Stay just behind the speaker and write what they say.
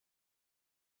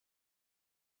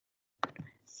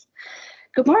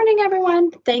Good morning,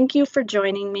 everyone. Thank you for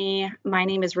joining me. My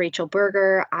name is Rachel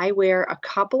Berger. I wear a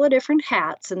couple of different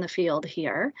hats in the field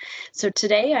here. So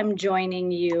today I'm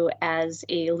joining you as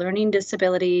a learning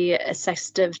disability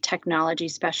assistive technology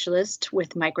specialist with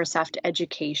Microsoft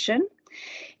Education.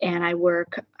 And I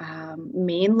work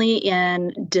mainly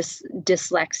in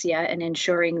dyslexia and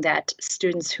ensuring that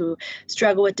students who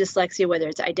struggle with dyslexia, whether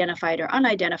it's identified or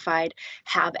unidentified,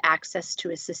 have access to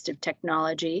assistive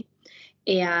technology.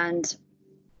 And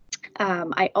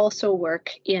I also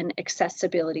work in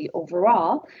accessibility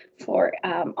overall for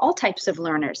all types of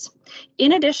learners.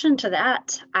 In addition to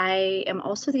that, I am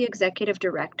also the executive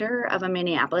director of a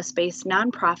Minneapolis-based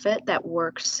nonprofit that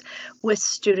works with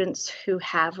students who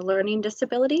have learning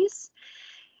disabilities.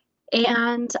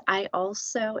 And I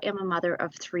also am a mother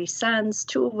of 3 sons,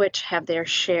 2 of which have their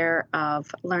share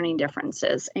of learning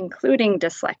differences, including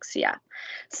dyslexia.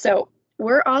 So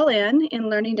we're all in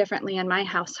learning differently in my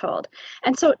household.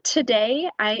 And so today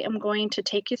I am going to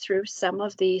take you through some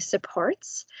of the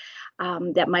supports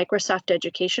that Microsoft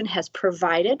Education has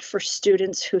provided for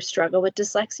students who struggle with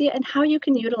dyslexia and how you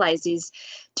can utilize these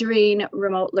during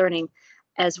remote learning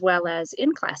as well as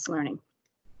in-class learning.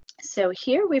 So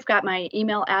here we've got my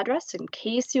email address in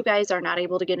case you guys are not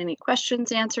able to get any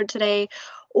questions answered today,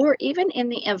 or even in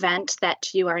the event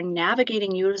that you are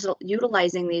navigating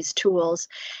utilizing these tools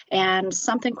and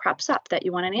something crops up that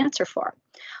you want an answer for.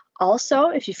 Also,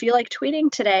 if you feel like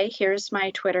tweeting today, here's my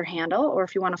Twitter handle, or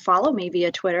if you want to follow me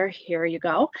via Twitter, here you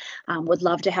go. Would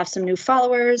love to have some new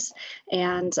followers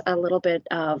and a little bit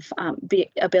of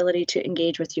ability to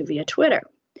engage with you via Twitter.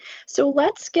 So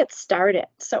let's get started.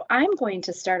 So I'm going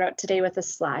to start out today with a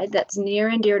slide that's near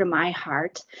and dear to my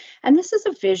heart. And this is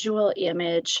a visual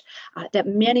image that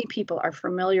many people are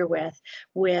familiar with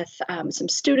some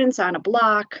students on a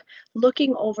block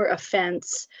looking over a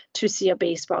fence to see a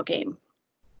baseball game.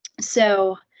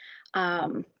 So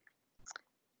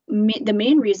the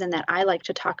main reason that I like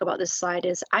to talk about this slide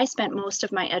is I spent most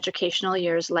of my educational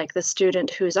years like the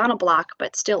student who's on a block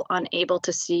but still unable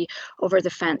to see over the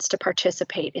fence to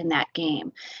participate in that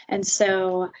game. And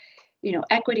so, you know,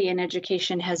 equity in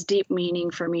education has deep meaning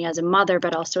for me as a mother,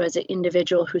 but also as an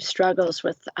individual who struggles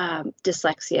with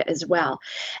dyslexia as well.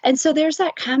 And so there's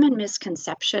that common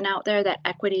misconception out there that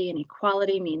equity and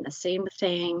equality mean the same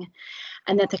thing,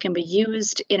 and that they can be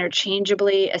used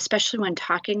interchangeably, especially when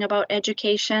talking about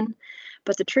education.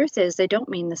 But the truth is they don't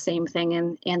mean the same thing,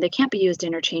 and they can't be used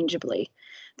interchangeably.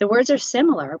 The words are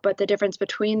similar, but the difference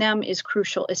between them is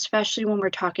crucial, especially when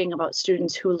we're talking about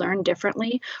students who learn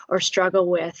differently or struggle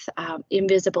with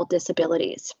invisible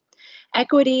disabilities.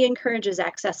 Equity encourages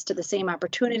access to the same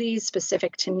opportunities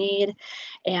specific to need,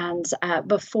 and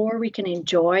before we can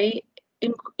enjoy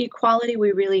equality,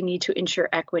 we really need to ensure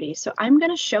equity. So I'm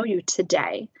going to show you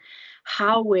today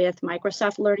how with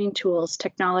Microsoft Learning Tools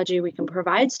technology, we can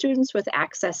provide students with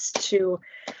access to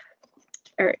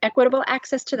or equitable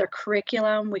access to their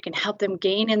curriculum. We can help them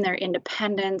gain in their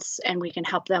independence, and we can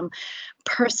help them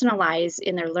personalize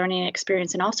in their learning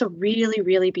experience and also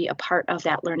really be a part of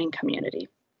that learning community.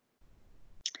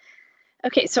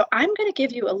 Okay, so I'm going to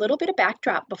give you a little bit of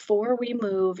backdrop before we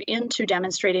move into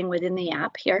demonstrating within the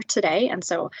app here today. And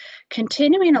so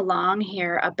continuing along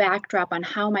here, a backdrop on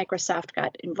how Microsoft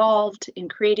got involved in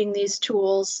creating these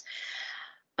tools.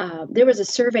 There was a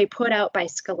survey put out by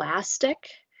Scholastic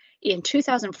in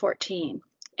 2014,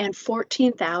 and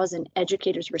 14,000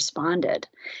 educators responded.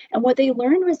 And what they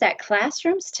learned was that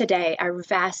classrooms today are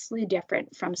vastly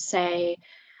different from, say,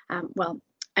 well,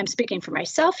 I'm speaking for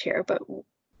myself here, but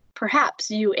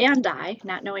perhaps you and I,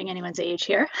 not knowing anyone's age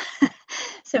here.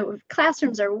 So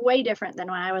classrooms are way different than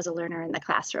when I was a learner in the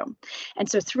classroom. And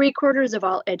so 3/4 of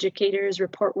all educators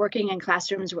report working in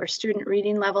classrooms where student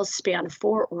reading levels span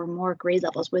 4 or more grade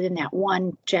levels within that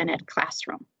one gen ed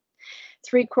classroom.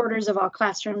 3/4 of all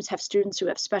classrooms have students who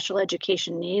have special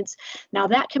education needs. Now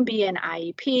that can be an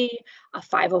IEP, a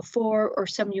 504, or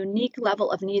some unique level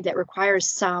of need that requires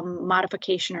some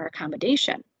modification or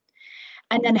accommodation.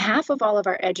 And then half of all of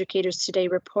our educators today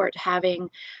report having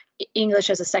English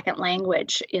as a second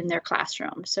language in their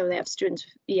classroom. So they have students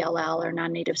with ELL or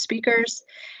non-native speakers.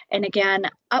 And again,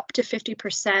 up to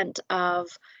 50% of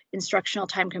instructional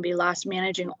time can be lost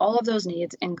managing all of those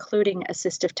needs, including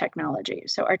assistive technology.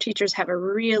 So our teachers have a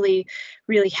really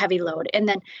heavy load. And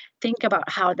then think about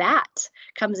how that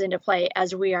comes into play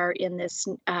as we are in this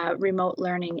remote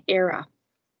learning era.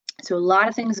 So a lot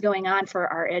of things going on for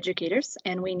our educators,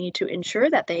 and we need to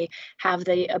ensure that they have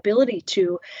the ability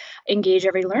to engage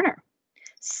every learner.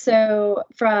 So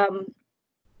from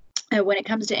When it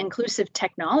comes to inclusive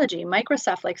technology,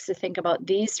 Microsoft likes to think about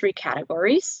these three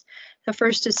categories. The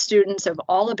first is students of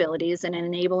all abilities and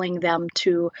enabling them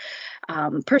to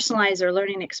personalize their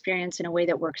learning experience in a way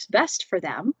that works best for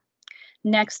them.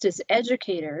 Next is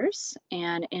educators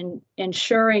and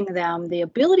ensuring them the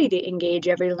ability to engage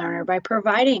every learner by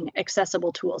providing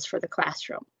accessible tools for the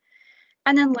classroom.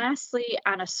 And then lastly,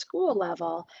 on a school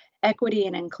level, equity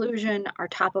and inclusion are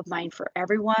top of mind for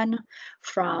everyone,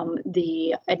 from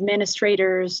the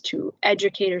administrators to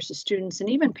educators to students and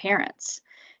even parents.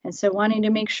 And so wanting to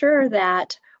make sure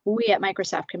that we at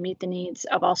Microsoft can meet the needs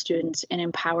of all students and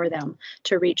empower them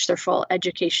to reach their full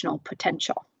educational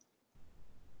potential.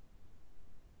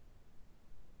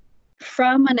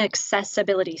 From an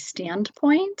accessibility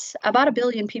standpoint, about 1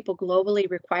 billion people globally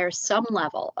require some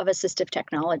level of assistive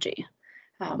technology.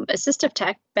 Assistive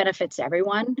tech benefits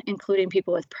everyone, including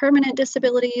people with permanent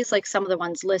disabilities, like some of the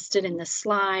ones listed in this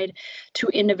slide, to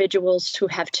individuals who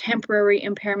have temporary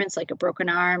impairments, like a broken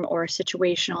arm, or a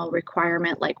situational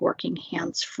requirement, like working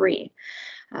hands-free.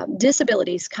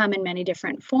 Disabilities come in many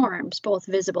different forms, both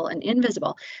visible and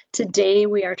invisible. Today,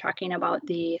 we are talking about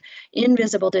the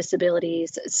invisible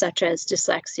disabilities, such as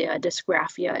dyslexia,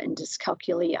 dysgraphia, and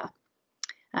dyscalculia.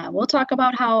 We'll talk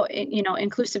about how,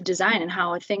 inclusive design and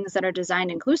how things that are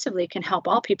designed inclusively can help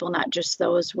all people, not just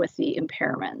those with the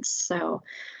impairments. So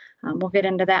we'll get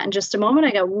into that in just a moment.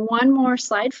 I got one more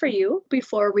slide for you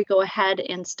before we go ahead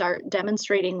and start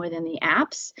demonstrating within the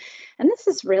apps. And this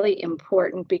is really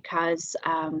important because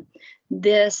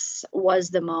this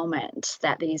was the moment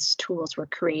that these tools were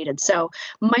created. So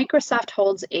Microsoft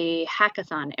holds a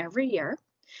hackathon every year.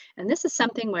 And this is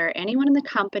something where anyone in the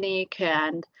company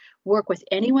can work with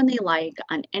anyone they like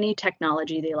on any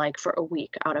technology they like for a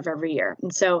week out of every year.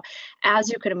 And so, as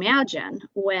you could imagine,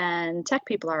 when tech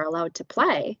people are allowed to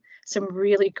play, some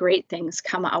really great things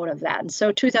come out of that. And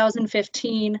so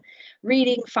 2015,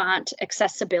 reading, font,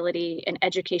 accessibility, and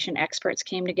education experts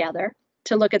came together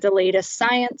to look at the latest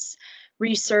science,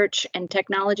 research, and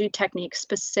technology techniques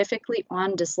specifically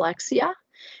on dyslexia.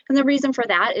 And the reason for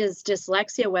that is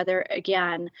dyslexia,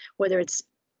 whether it's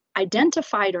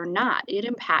identified or not, it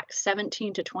impacts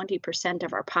 17 to 20%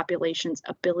 of our population's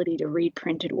ability to read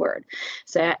printed word.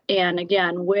 So, and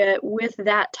again, with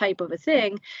that type of a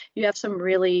thing, you have some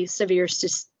really severe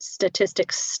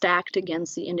statistics stacked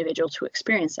against the individuals who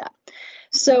experience that.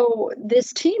 So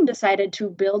this team decided to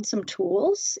build some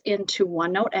tools into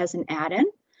OneNote as an add-in.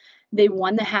 They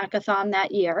won the hackathon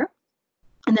that year.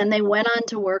 And then they went on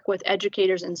to work with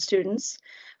educators and students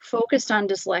focused on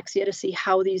dyslexia to see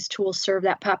how these tools serve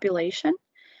that population.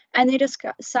 And they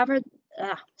discovered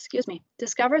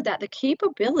that the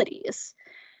capabilities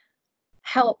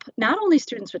help not only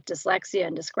students with dyslexia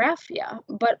and dysgraphia,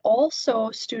 but also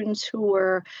students who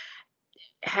were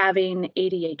having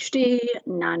ADHD,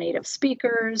 non-native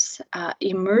speakers,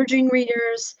 emerging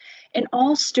readers, and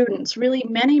all students, really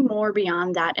many more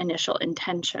beyond that initial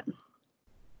intention.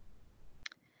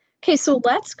 Okay, so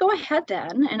let's go ahead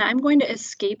then, and I'm going to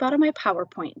escape out of my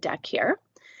PowerPoint deck here.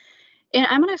 And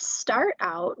I'm going to start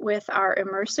out with our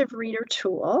immersive reader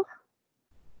tool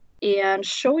and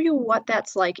show you what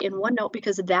that's like in OneNote,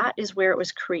 because that is where it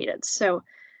was created. So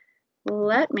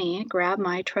let me grab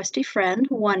my trusty friend,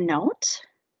 OneNote.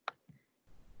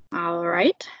 All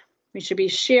right. We should be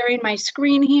sharing my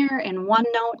screen here in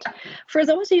OneNote. For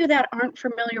those of you that aren't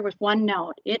familiar with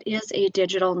OneNote, it is a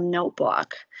digital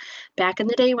notebook. Back in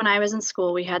the day when I was in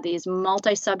school, we had these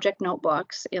multi-subject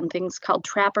notebooks in things called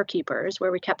Trapper Keepers,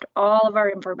 where we kept all of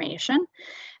our information.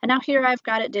 And now here I've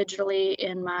got it digitally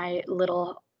in my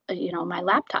little, my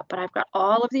laptop, but I've got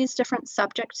all of these different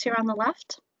subjects here on the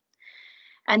left.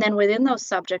 And then within those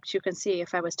subjects, you can see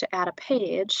if I was to add a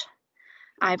page,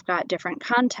 I've got different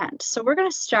content. So we're going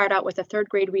to start out with a third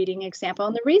grade reading example.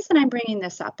 And the reason I'm bringing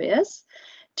this up is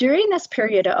during this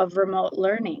period of remote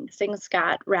learning, things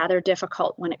got rather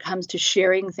difficult when it comes to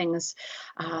sharing things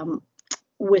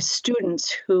with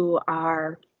students who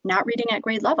are not reading at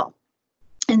grade level.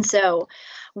 And so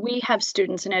we have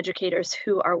students and educators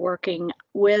who are working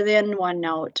within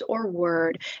OneNote or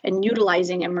Word and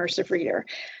utilizing Immersive Reader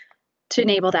to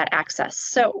enable that access.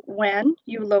 So when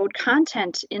you load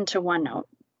content into OneNote,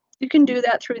 you can do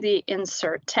that through the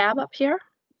Insert tab up here,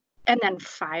 and then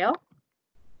File.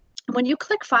 When you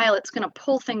click File, it's going to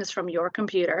pull things from your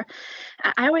computer.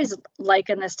 I always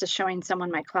liken this to showing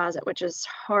someone my closet, which is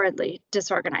horridly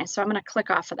disorganized. So I'm going to click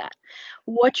off of that.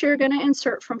 What you're going to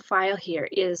insert from File here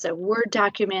is a Word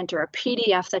document or a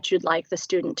PDF that you'd like the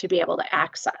student to be able to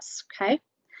access, okay?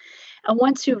 And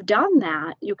once you've done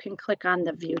that, you can click on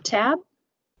the View tab,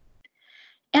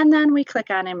 and then we click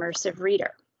on Immersive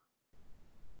Reader.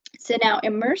 So now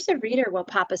Immersive Reader will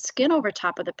pop a skin over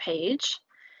top of the page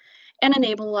and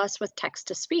enable us with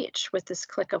text-to-speech with this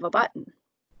click of a button.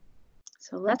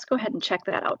 So let's go ahead and check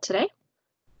that out today.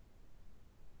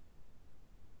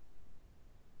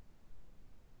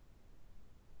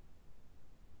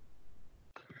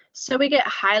 So we get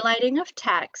highlighting of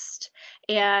text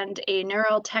and a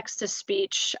neural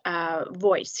text-to-speech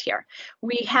voice here.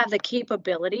 We have the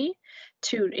capability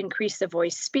to increase the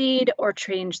voice speed or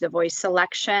change the voice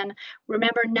selection.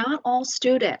 Remember, not all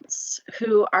students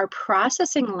who are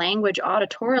processing language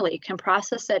auditorily can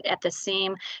process it at the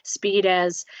same speed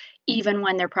as even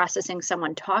when they're processing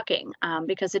someone talking,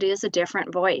 because it is a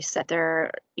different voice that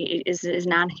is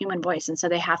non-human voice, and so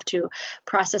they have to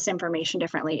process information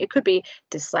differently. It could be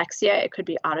dyslexia, it could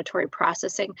be auditory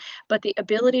processing, but the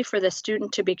ability for the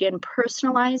student to begin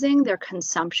personalizing their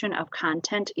consumption of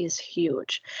content is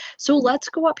huge. So let's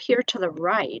go up here to the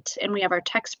right, and we have our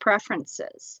text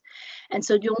preferences. And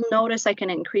so you'll notice I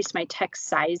can increase my text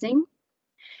sizing.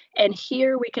 And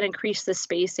here we can increase the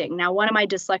spacing. Now, one of my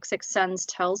dyslexic sons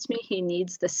tells me he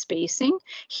needs the spacing.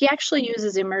 He actually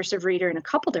uses Immersive Reader in a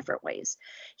couple different ways.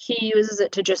 He uses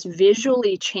it to just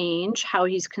visually change how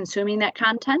he's consuming that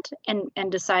content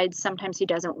and decides sometimes he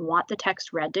doesn't want the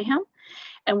text read to him.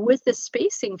 And with the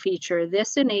spacing feature,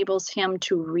 this enables him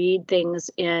to read things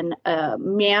in a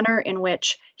manner in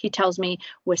which he tells me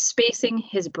with spacing,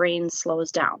 his brain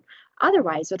slows down.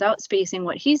 Otherwise, without spacing,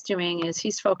 what he's doing is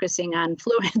he's focusing on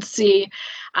fluency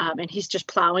and he's just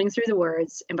plowing through the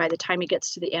words. And by the time he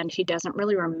gets to the end, he doesn't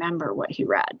really remember what he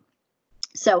read.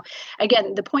 So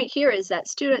again, the point here is that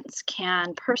students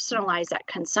can personalize that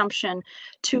consumption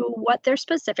to what their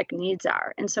specific needs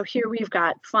are. And so here we've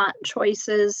got font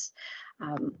choices.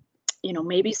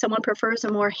 Maybe someone prefers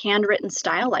a more handwritten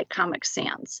style like Comic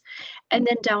Sans. And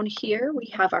then down here,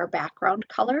 we have our background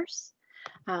colors.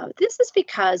 This is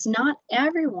because not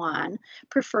everyone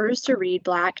prefers to read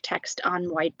black text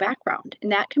on white background,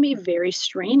 and that can be very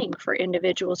straining for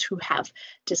individuals who have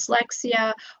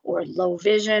dyslexia or low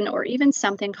vision or even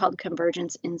something called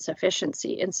convergence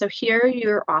insufficiency. And so here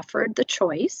you're offered the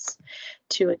choice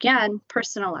to, again,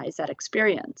 personalize that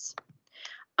experience.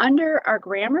 Under our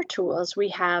grammar tools, we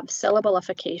have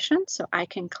syllabilification, so I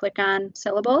can click on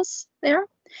syllables there,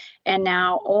 and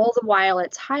now all the while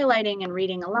it's highlighting and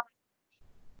reading aloud,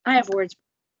 I have words.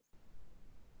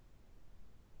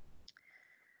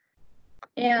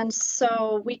 And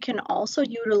so we can also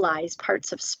utilize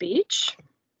parts of speech.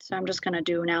 So I'm just going to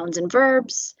do nouns and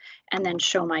verbs and then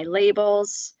show my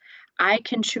labels. I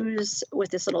can choose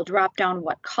with this little drop down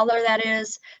what color that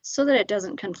is so that it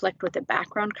doesn't conflict with the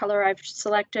background color I've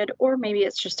selected, or maybe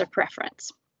it's just a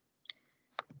preference.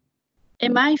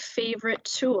 And my favorite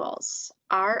tools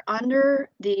are under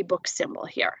the book symbol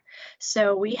here.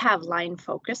 So we have line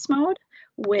focus mode,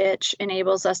 which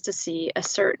enables us to see a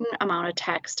certain amount of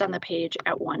text on the page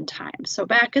at one time. So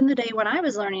back in the day when I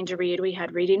was learning to read, we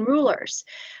had reading rulers.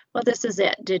 Well, this is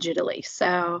it digitally.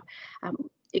 So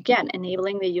again,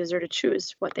 enabling the user to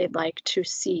choose what they'd like to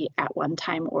see at one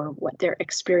time or what their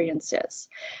experience is.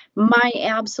 My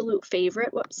absolute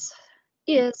favorite,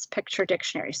 is Picture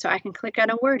Dictionary. So I can click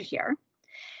on a word here,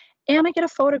 and I get a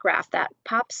photograph that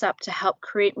pops up to help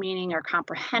create meaning or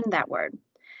comprehend that word.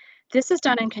 This is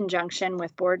done in conjunction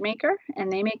with BoardMaker,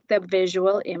 and they make the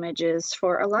visual images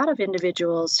for a lot of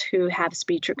individuals who have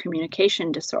speech or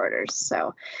communication disorders.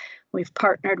 So we've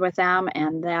partnered with them,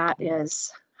 and that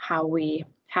is how we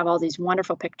have all these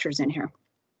wonderful pictures in here.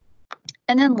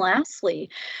 And then lastly,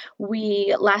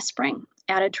 we last spring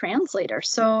added translator.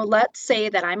 So let's say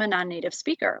that I'm a non-native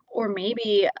speaker, or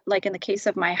maybe like in the case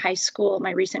of my high school,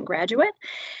 my recent graduate,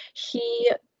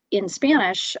 in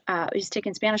Spanish, he's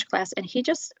taking Spanish class, and he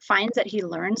just finds that he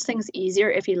learns things easier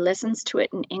if he listens to it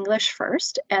in English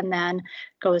first and then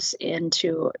goes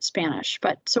into Spanish.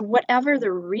 But so whatever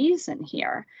the reason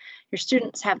here, your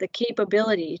students have the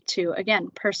capability to, again,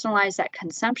 personalize that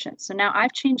consumption. So now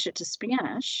I've changed it to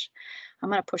Spanish. I'm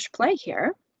going to push play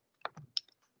here.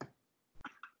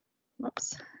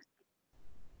 Whoops.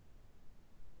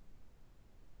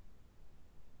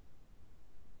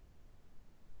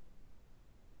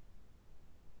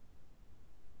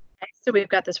 So we've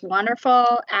got this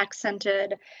wonderful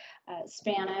accented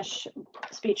Spanish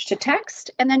speech to text.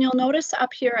 And then you'll notice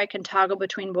up here, I can toggle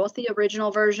between both the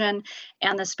original version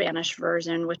and the Spanish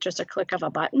version with just a click of a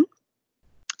button.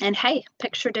 And hey,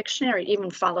 Picture Dictionary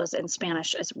even follows in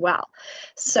Spanish as well.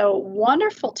 So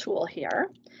wonderful tool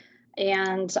here.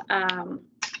 And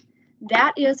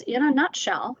that is, in a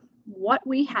nutshell, what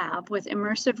we have with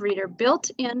Immersive Reader built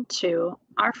into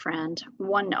our friend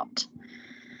OneNote.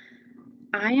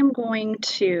 I am going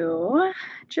to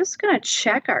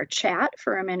check our chat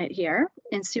for a minute here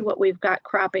and see what we've got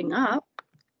cropping up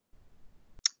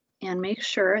and make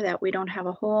sure that we don't have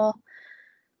a whole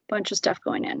bunch of stuff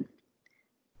going in.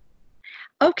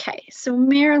 Okay, so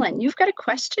Marilyn, you've got a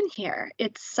question here.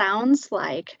 It sounds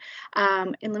like,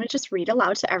 and let me just read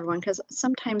aloud to everyone because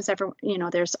sometimes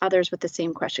there's others with the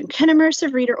same question. Can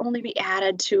immersive reader only be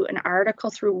added to an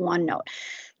article through OneNote?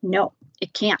 No,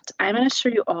 it can't. I'm going to show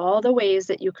you all the ways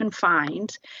that you can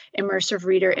find immersive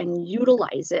reader and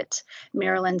utilize it,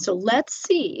 Marilyn. So let's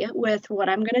see with what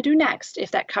I'm going to do next if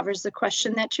that covers the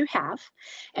question that you have.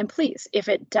 And please, if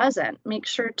it doesn't, make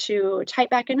sure to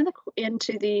type back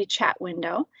into the chat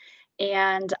window,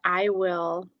 and I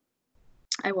will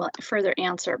further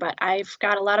answer. But I've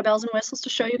got a lot of bells and whistles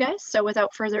to show you guys. So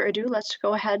without further ado, let's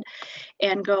go ahead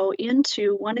and go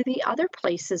into one of the other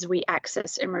places we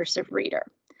access immersive reader.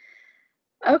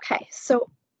 Okay, so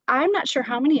I'm not sure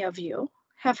how many of you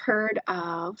have heard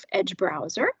of Edge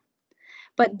browser,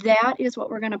 but that is what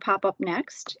we're going to pop up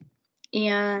next.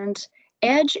 And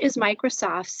Edge is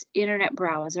Microsoft's internet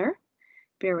browser.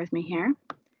 Bear with me here.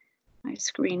 My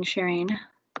screen sharing.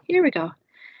 Here we go.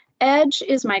 Edge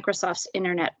is Microsoft's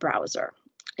internet browser.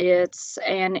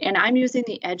 And I'm using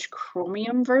the Edge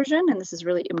Chromium version, and this is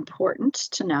really important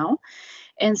to know.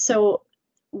 And so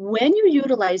when you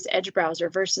utilize Edge browser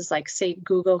versus like say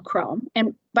Google Chrome,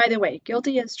 and by the way,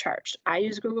 guilty as charged. I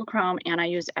use Google Chrome and I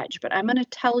use Edge, but I'm going to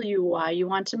tell you why you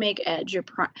want to make Edge your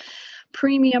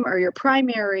premium or your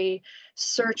primary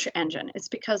search engine. It's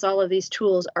because all of these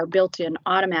tools are built in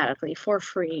automatically for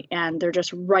free and they're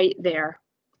just right there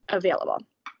available.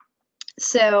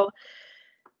 So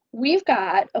we've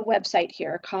got a website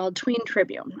here called Tween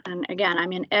Tribune. And again,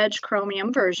 I'm in Edge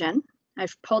Chromium version.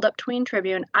 I've pulled up Tween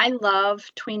Tribune. I love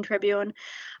Tween Tribune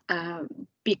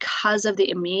because of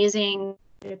the amazing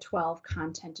 12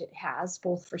 content it has,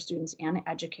 both for students and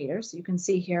educators. So you can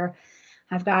see here,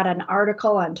 I've got an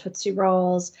article on Tootsie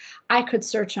Rolls. I could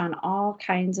search on all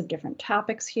kinds of different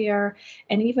topics here,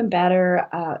 and even better,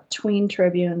 Tween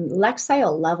Tribune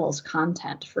Lexile levels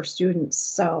content for students.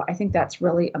 So I think that's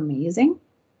really amazing.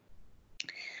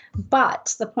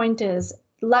 But the point is,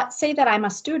 let's say that I'm a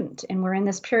student and we're in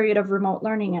this period of remote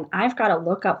learning and I've got to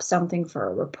look up something for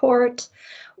a report,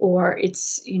 or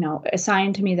it's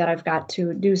assigned to me that I've got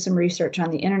to do some research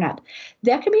on the internet.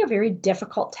 That can be a very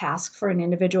difficult task for an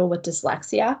individual with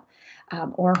dyslexia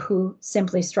or who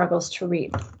simply struggles to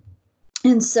read.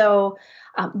 And so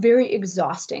very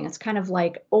exhausting. It's kind of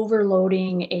like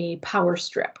overloading a power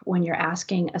strip when you're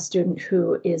asking a student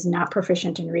who is not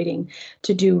proficient in reading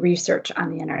to do research on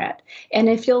the internet. And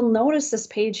if you'll notice this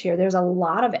page here, there's a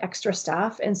lot of extra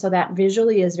stuff. And so that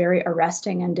visually is very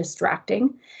arresting and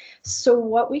distracting. So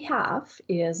what we have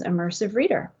is Immersive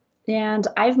Reader. And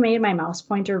I've made my mouse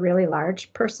pointer really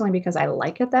large personally because I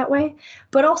like it that way.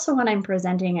 But also when I'm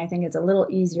presenting, I think it's a little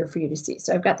easier for you to see.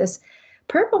 So I've got this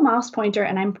purple mouse pointer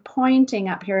and I'm pointing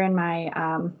up here in my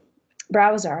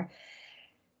browser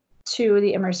to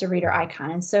the Immersive Reader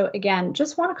icon. And so again,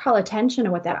 just want to call attention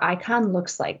to what that icon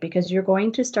looks like because you're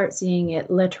going to start seeing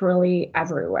it literally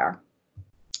everywhere.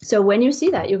 So when you see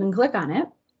that, you can click on it.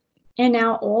 And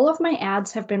now all of my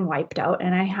ads have been wiped out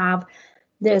and I have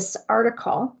this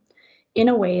article in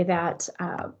a way that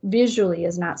visually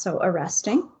is not so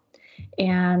arresting.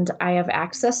 And I have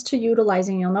access to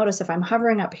utilizing, you'll notice if I'm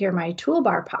hovering up here, my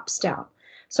toolbar pops down.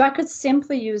 So I could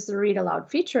simply use the read aloud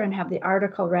feature and have the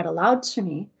article read aloud to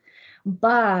me,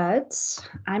 but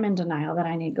I'm in denial that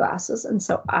I need glasses. And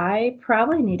so I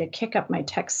probably need to kick up my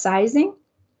text sizing.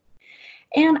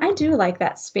 And I do like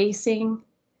that spacing.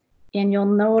 And you'll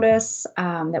notice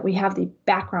that we have the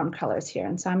background colors here.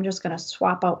 And so I'm just going to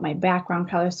swap out my background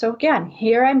colors. So again,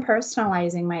 here I'm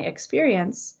personalizing my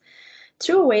experience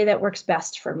to a way that works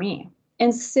best for me.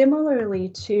 And similarly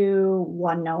to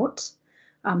OneNote,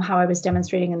 how I was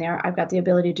demonstrating in there, I've got the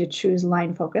ability to choose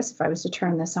line focus if I was to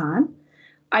turn this on.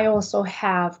 I also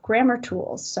have grammar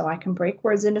tools, so I can break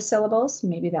words into syllables.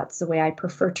 Maybe that's the way I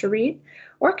prefer to read,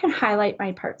 or can highlight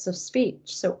my parts of speech.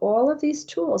 So all of these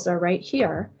tools are right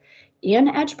here in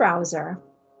Edge browser,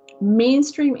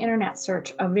 mainstream internet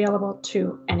search available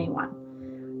to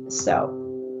anyone.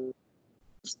 So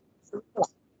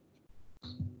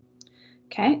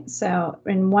okay, so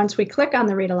and once we click on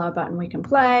the read aloud button, we can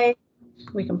play,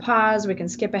 we can pause, we can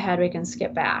skip ahead, we can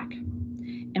skip back.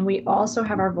 And we also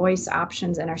have our voice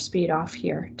options and our speed off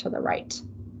here to the right.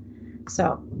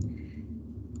 So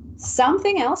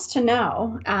something else to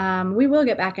know, we will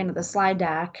get back into the slide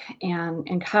deck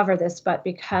and cover this, but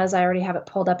because I already have it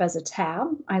pulled up as a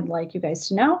tab, I'd like you guys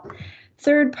to know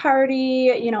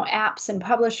Third-party, apps and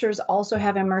publishers also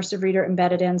have Immersive Reader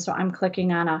embedded in. So I'm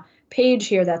clicking on a page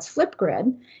here that's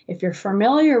Flipgrid. If you're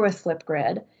familiar with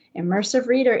Flipgrid, Immersive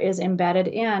Reader is embedded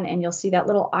in, and you'll see that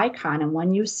little icon. And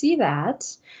when you see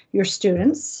that, your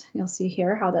students, you'll see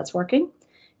here how that's working.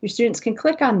 Your students can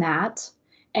click on that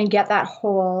and get that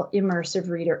whole Immersive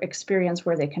Reader experience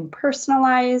where they can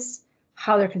personalize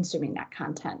how they're consuming that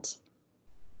content.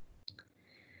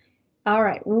 All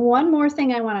right, one more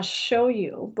thing I want to show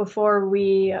you before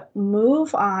we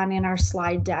move on in our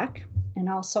slide deck and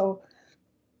also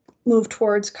move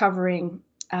towards covering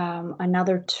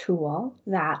another tool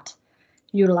that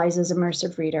utilizes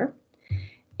Immersive Reader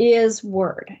is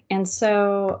Word. And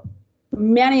so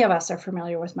many of us are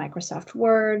familiar with Microsoft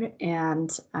Word,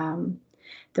 and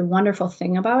the wonderful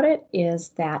thing about it is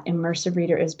that Immersive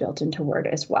Reader is built into Word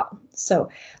as well. So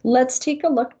let's take a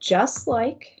look. Just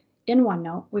like in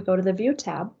OneNote, we go to the View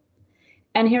tab,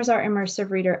 and here's our Immersive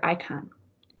Reader icon.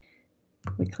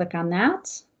 We click on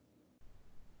that,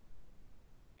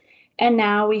 and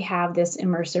now we have this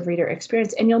Immersive Reader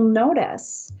experience. And you'll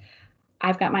notice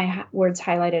I've got my words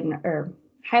highlighting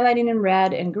in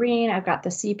red and green. I've got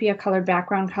the sepia colored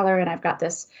background color, and I've got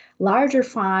this larger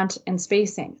font and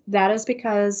spacing. That is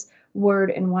because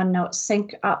Word and OneNote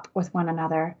sync up with one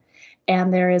another.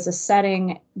 And there is a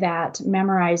setting that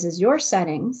memorizes your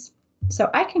settings. So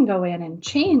I can go in and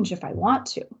change if I want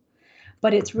to.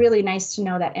 But it's really nice to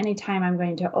know that anytime I'm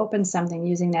going to open something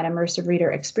using that Immersive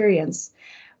Reader experience,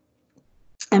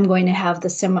 I'm going to have the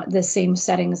same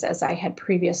settings as I had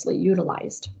previously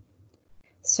utilized.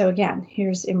 So again,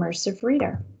 here's Immersive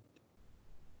Reader.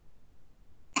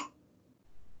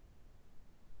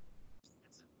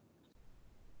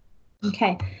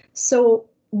 Okay, so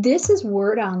this is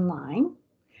Word Online.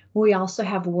 We also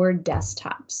have Word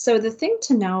Desktop. So the thing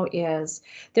to know is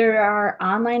there are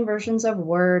online versions of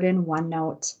Word and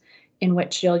OneNote in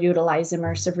which you'll utilize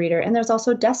Immersive Reader, and there's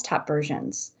also desktop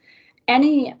versions.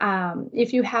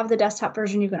 If you have the desktop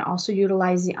version, you can also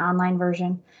utilize the online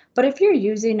version. But if you're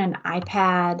using an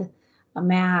iPad, a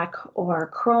Mac, or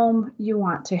Chrome, you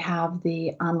want to have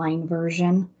the online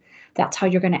version. That's how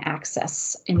you're going to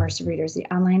access Immersive Readers, the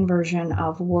online version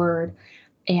of Word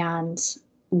and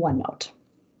OneNote.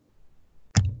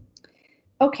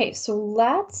 Okay, so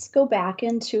let's go back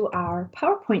into our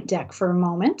PowerPoint deck for a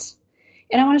moment.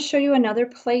 And I want to show you another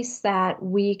place that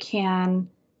we can,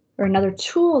 or another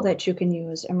tool that you can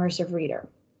use Immersive Reader.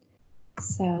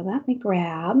 So let me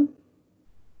grab.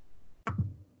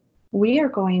 We are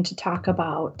going to talk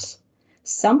about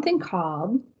something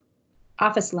called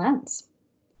Office Lens.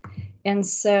 And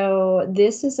so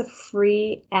this is a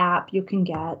free app you can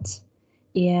get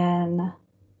in,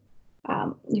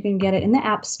 the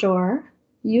App Store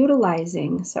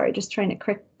utilizing, sorry, just trying to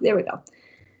click, there we go.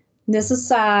 This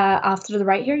is off to the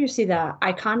right here, you see the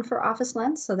icon for Office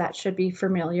Lens, so that should be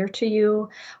familiar to you,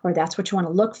 or that's what you want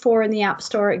to look for in the App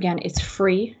Store. Again, it's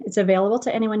free. It's available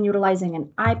to anyone utilizing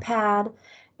an iPad,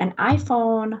 an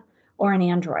iPhone, or an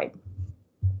Android.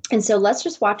 And so let's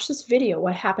just watch this video,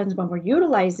 what happens when we're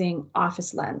utilizing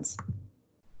Office Lens.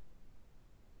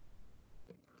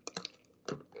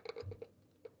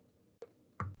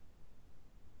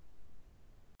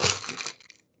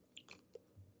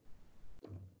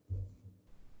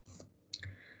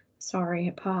 Sorry,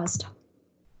 it paused.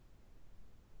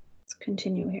 Let's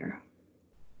continue here.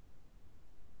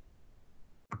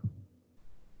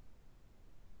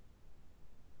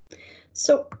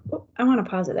 So I want to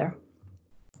pause it there.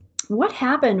 What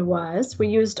happened was we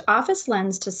used Office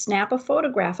Lens to snap a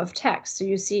photograph of text. So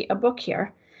you see a book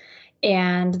here,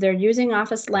 and they're using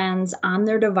Office Lens on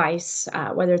their device,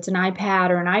 whether it's an iPad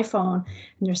or an iPhone,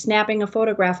 and they're snapping a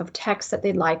photograph of text that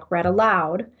they'd like read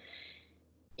aloud.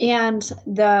 And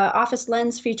the Office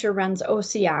Lens feature runs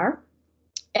OCR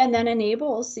and then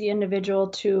enables the individual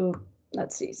to,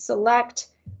 let's see, select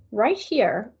right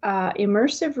here,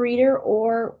 Immersive Reader,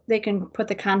 or they can put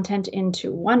the content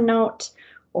into OneNote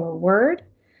or Word.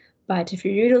 But if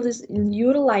you're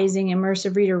utilizing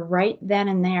Immersive Reader right then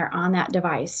and there on that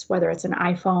device, whether it's an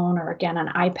iPhone or again an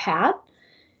iPad,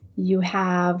 you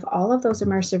have all of those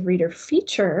Immersive Reader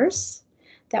features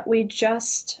that we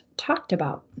just talked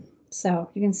about. So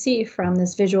you can see from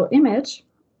this visual image,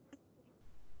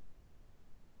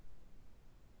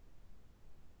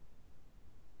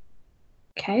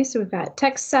 okay, so we've got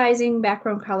text sizing,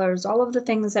 background colors, all of the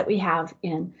things that we have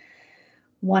in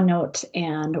OneNote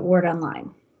and Word Online.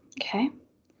 Okay,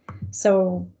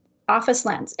 so Office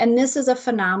Lens, and this is a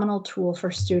phenomenal tool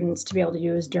for students to be able to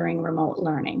use during remote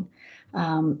learning.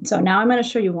 So now I'm going to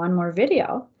show you one more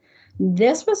video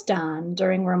This was done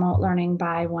during remote learning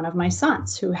by one of my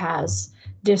sons who has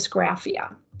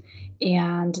dysgraphia.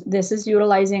 And this is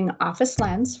utilizing Office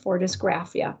Lens for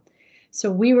dysgraphia. So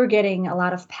we were getting a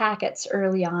lot of packets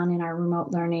early on in our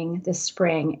remote learning this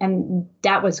spring, and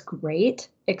that was great,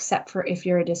 except for if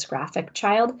you're a dysgraphic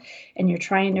child and you're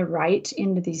trying to write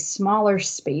into these smaller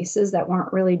spaces that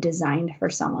weren't really designed for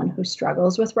someone who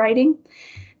struggles with writing.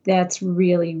 That's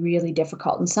really, really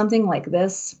difficult. And something like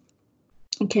this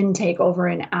can take over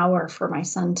an hour for my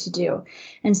son to do.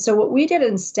 And so what we did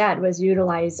instead was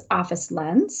utilize Office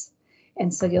Lens.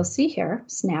 And so you'll see here,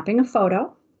 snapping a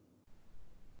photo.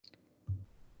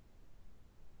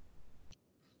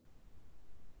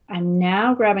 I'm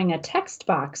now grabbing a text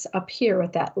box up here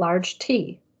with that large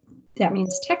T. That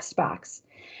means text box.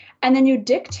 And then you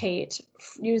dictate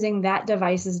using that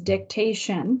device's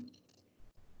dictation.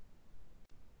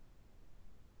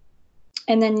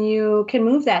 And then you can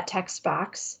move that text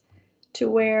box to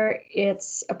where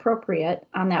it's appropriate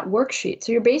on that worksheet.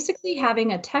 So you're basically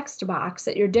having a text box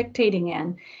that you're dictating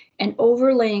in and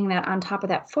overlaying that on top of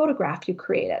that photograph you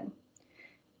created.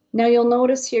 Now you'll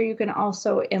notice here you can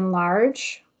also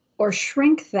enlarge or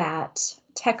shrink that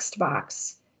text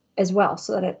box as well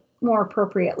so that it more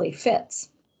appropriately fits.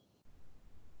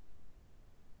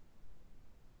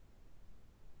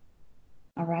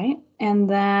 All right, and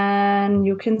then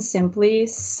you can simply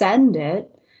send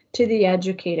it to the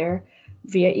educator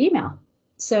via email.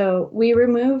 So we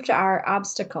removed our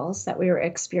obstacles that we were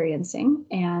experiencing,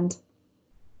 and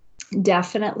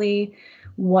definitely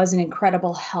was an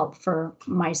incredible help for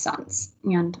my sons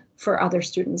and for other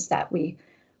students that we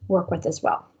work with as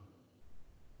well.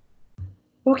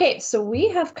 Okay, so we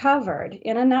have covered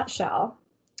in a nutshell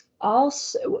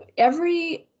also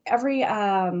every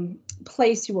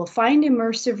place you will find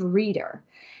immersive reader,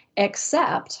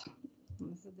 except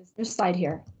this slide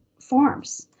here,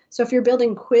 forms. So if you're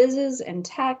building quizzes and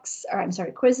tests,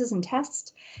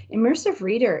 immersive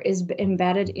reader is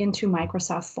embedded into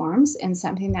Microsoft Forms and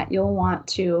something that you'll want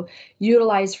to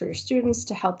utilize for your students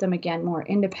to help them, again, more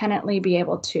independently be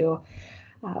able to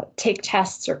take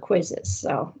tests or quizzes.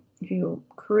 So if you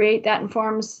create that in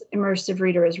Forms, immersive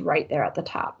reader is right there at the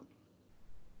top.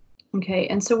 Okay,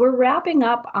 and so we're wrapping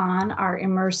up on our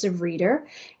immersive reader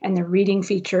and the reading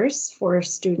features for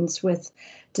students with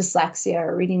dyslexia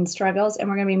or reading struggles, and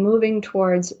we're going to be moving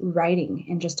towards writing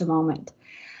in just a moment.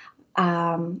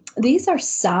 These are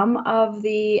some of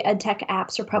the EdTech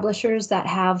apps or publishers that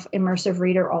have immersive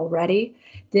reader already.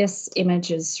 This image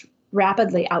is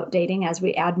rapidly outdating as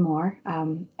we add more.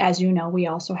 As you know, we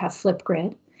also have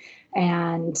Flipgrid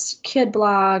and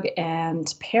KidBlog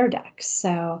and Pear Deck.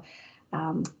 So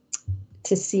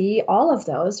to see all of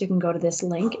those, you can go to this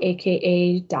link,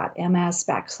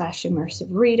 aka.ms/immersive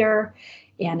reader.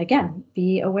 And again,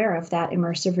 be aware of that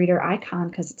immersive reader icon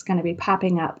because it's going to be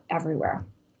popping up everywhere.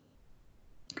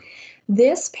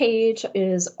 This page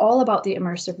is all about the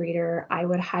immersive reader. I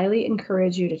would highly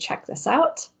encourage you to check this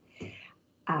out.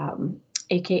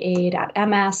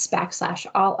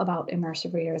 aka.ms/all about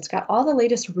immersive reader. It's got all the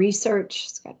latest research,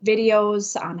 it's got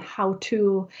videos on how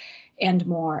to and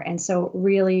more. And so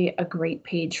really a great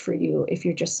page for you if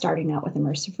you're just starting out with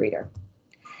immersive reader.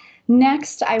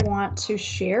 Next, I want to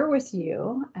share with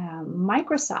you,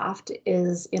 Microsoft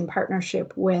is in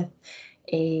partnership with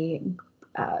a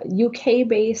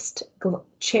UK-based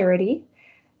charity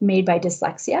made by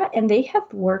Dyslexia, and they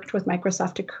have worked with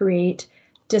Microsoft to create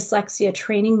dyslexia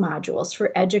training modules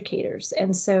for educators.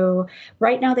 And so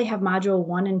right now they have module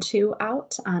 1 and 2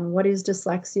 out on what is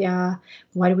dyslexia,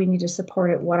 why do we need to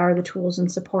support it, what are the tools and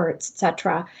supports,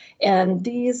 etc. And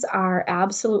these are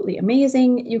absolutely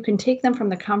amazing. You can take them from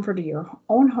the comfort of your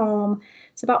own home.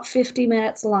 It's about 50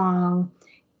 minutes long,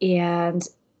 and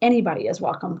anybody is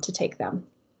welcome to take them.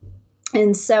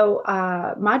 And so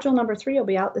module number 3 will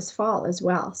be out this fall as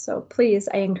well. So please,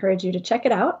 I encourage you to check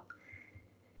it out.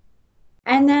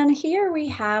 And then here we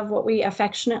have what we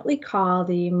affectionately call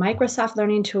the Microsoft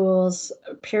Learning Tools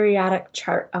periodic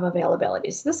chart of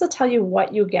availability. So this will tell you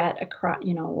what you get across,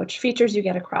 which features you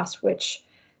get across which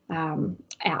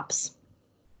apps.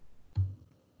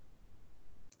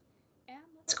 And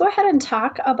let's go ahead and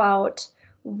talk about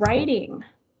writing.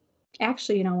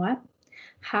 Actually, you know what?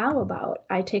 How about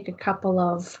I take a couple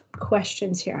of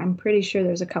questions here? I'm pretty sure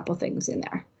there's a couple things in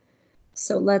there.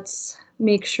 So let's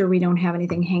make sure we don't have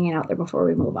anything hanging out there before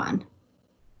we move on.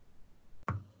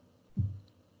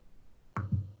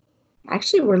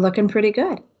 Actually, we're looking pretty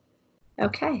good.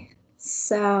 Okay,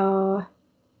 so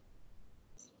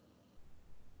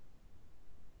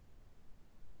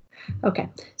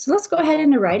let's go ahead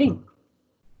into writing.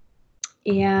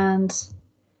 And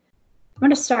I'm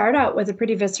going to start out with a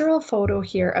pretty visceral photo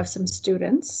here of some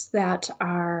students that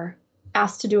are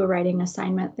asked to do a writing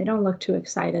assignment. They don't look too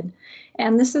excited.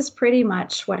 And this is pretty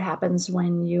much what happens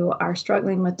when you are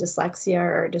struggling with dyslexia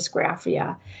or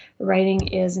dysgraphia. Writing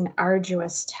is an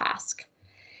arduous task.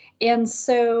 And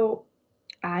so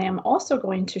I am also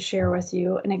going to share with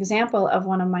you an example of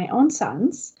one of my own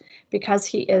sons, because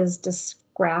he is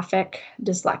dysgraphic,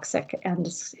 dyslexic,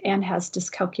 and has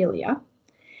dyscalculia.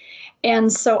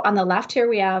 And so on the left here,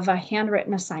 we have a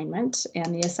handwritten assignment,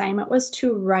 and the assignment was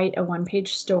to write a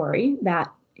one-page story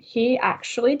that he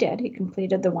actually did. He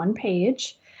completed the one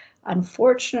page.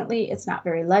 Unfortunately, it's not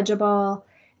very legible.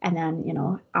 And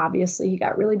then, obviously he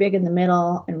got really big in the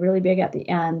middle and really big at the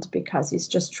end because he's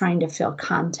just trying to fill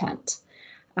content.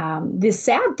 The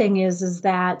sad thing is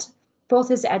that both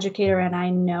his educator and I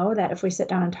know that if we sit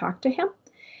down and talk to him,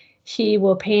 he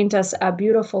will paint us a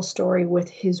beautiful story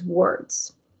with his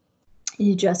words.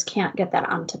 You just can't get that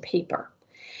onto paper.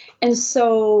 And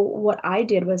so what I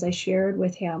did was I shared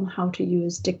with him how to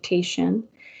use dictation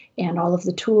and all of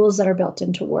the tools that are built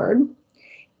into Word.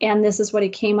 And this is what he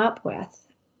came up with.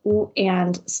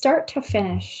 And start to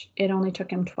finish, it only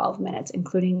took him 12 minutes,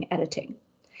 including editing.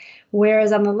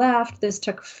 Whereas on the left, this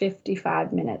took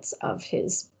 55 minutes of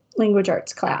his language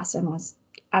arts class and was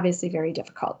obviously very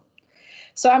difficult.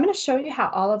 So I'm going to show you how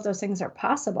all of those things are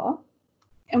possible.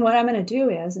 And what I'm going to do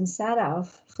is, instead of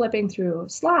flipping through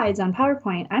slides on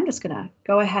PowerPoint, I'm just going to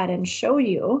go ahead and show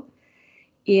you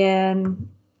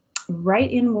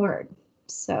right in Word.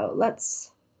 So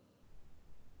let's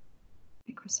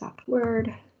Microsoft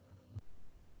Word.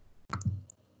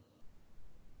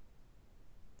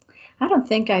 I don't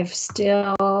think I've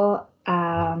still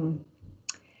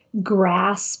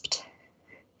grasped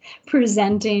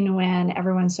presenting when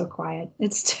everyone's so quiet.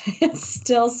 It's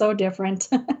still so different.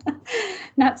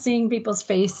 Not seeing people's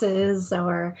faces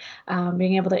or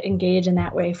being able to engage in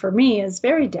that way for me is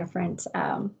very different.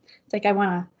 It's like I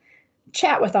want to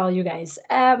chat with all you guys.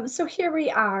 So here we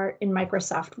are in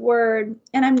Microsoft Word,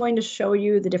 and I'm going to show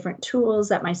you the different tools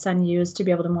that my son used to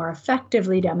be able to more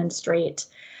effectively demonstrate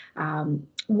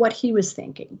what he was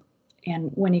thinking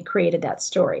and when he created that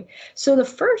story. So the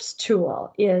first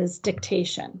tool is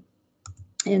dictation.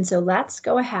 And so let's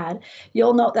go ahead.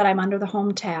 You'll note that I'm under the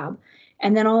Home tab,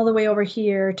 and then all the way over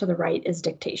here to the right is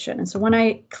dictation. And so when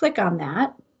I click on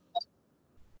that,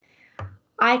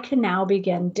 I can now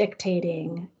begin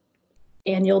dictating.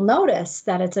 And you'll notice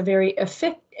that it's a very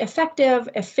effective,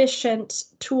 efficient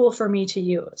tool for me to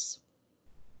use.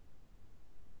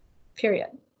 Period.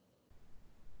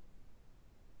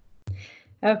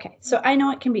 Okay, so I know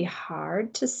it can be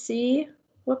hard to see.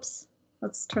 Whoops,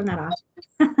 let's turn that off.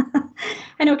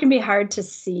 I know it can be hard to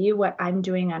see what I'm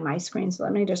doing on my screen, so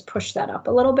let me just push that up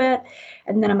a little bit,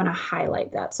 and then I'm going to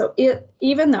highlight that. So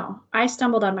even though I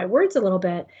stumbled on my words a little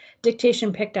bit,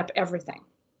 dictation picked up everything.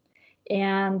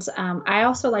 And I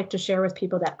also like to share with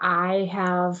people that I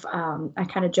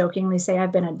kind of jokingly say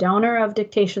I've been a donor of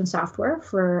dictation software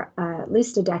for at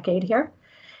least a decade here.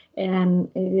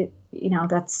 And,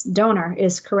 that's donor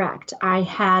is correct. I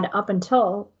had, up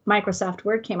until Microsoft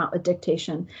Word came out with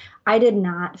dictation, I did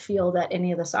not feel that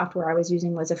any of the software I was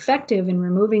using was effective in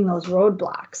removing those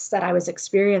roadblocks that I was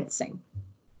experiencing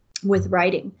with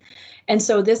writing. And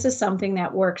so this is something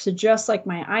that works just like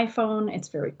my iPhone. It's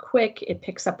very quick. It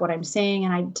picks up what I'm saying,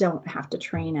 and I don't have to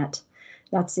train it.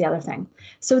 That's the other thing.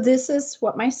 So this is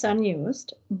what my son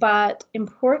used. But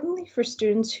importantly, for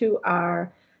students who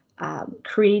are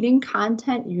creating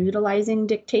content utilizing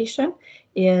dictation,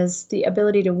 is the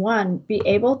ability to, one, be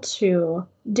able to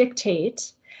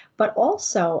dictate, but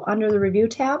also under the review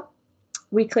tab,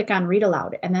 we click on read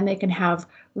aloud, and then they can have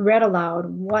read aloud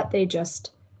what they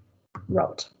just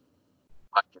wrote.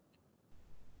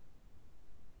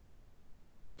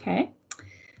 Okay,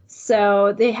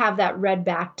 so they have that read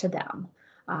back to them.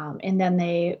 And then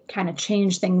they kind of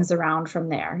change things around from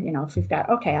there. If you've got,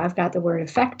 okay, I've got the word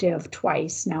effective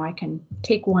twice, now I can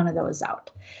take one of those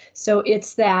out. So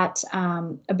it's that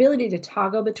ability to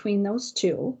toggle between those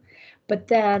two. But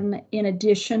then in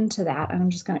addition to that, I'm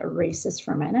just going to erase this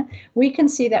for a minute, we can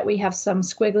see that we have some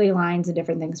squiggly lines and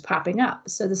different things popping up.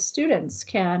 So the students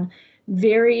can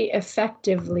very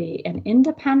effectively and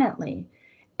independently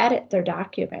edit their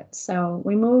document. So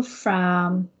we move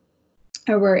from,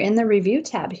 or we're in the review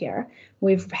tab here.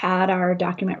 We've had our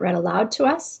document read aloud to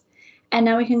us, and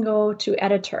now we can go to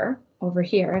editor over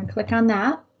here and click on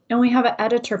that. And we have an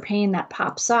editor pane that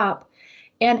pops up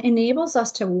and enables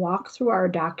us to walk through our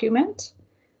document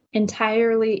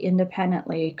entirely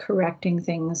independently, correcting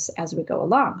things as we go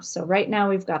along. So right now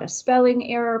we've got a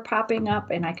spelling error popping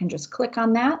up, and I can just click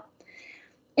on that.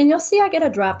 And you'll see I get a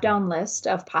drop-down list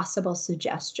of possible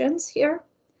suggestions here.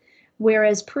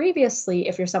 Whereas previously,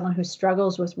 if you're someone who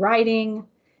struggles with writing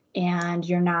and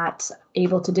you're not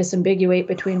able to disambiguate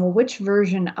between, well, which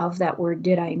version of that word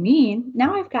did I mean?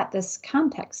 Now I've got this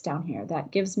context down here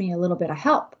that gives me a little bit of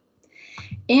help.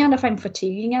 And if I'm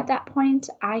fatiguing at that point,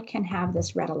 I can have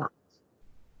this read aloud.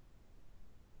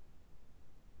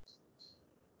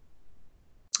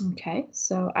 Okay,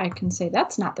 so I can say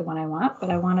that's not the one I want,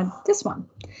 but I wanted this one.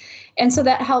 And so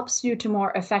that helps you to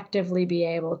more effectively be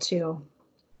able to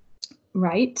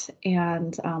write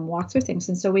and walk through things.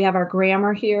 And so we have our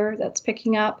grammar here that's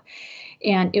picking up,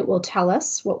 and it will tell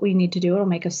us what we need to do. It'll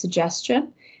make a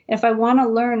suggestion. If I want to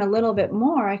learn a little bit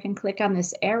more, I can click on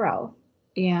this arrow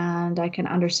and I can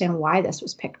understand why this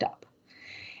was picked up.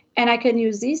 And I can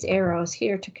use these arrows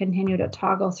here to continue to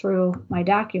toggle through my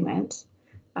document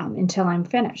until I'm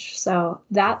finished. So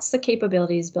that's the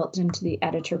capabilities built into the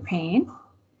editor pane.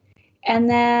 And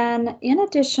then in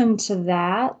addition to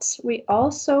that, we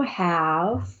also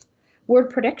have word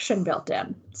prediction built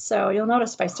in. So you'll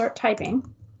notice if I start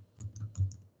typing,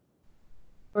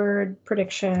 word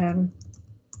prediction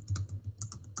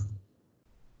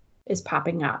is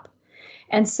popping up.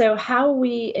 And so how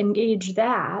we engage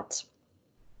that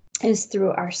is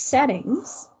through our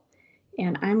settings.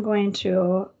 And I'm going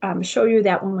to show you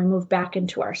that when we move back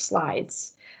into our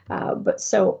slides. But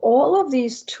so all of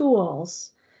these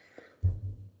tools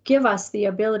give us the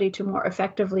ability to more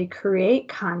effectively create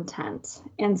content.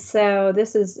 And so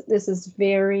this is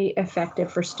very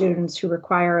effective for students who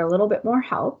require a little bit more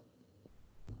help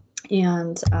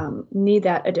and need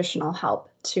that additional help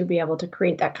to be able to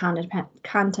create that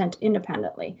content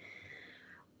independently.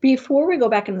 Before we go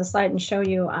back into the slide and show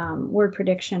you word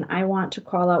prediction, I want to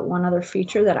call out one other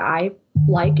feature that I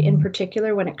like in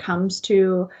particular when it comes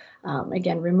to,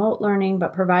 again, remote learning,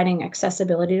 but providing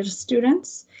accessibility to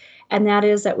students. And that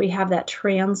is that we have that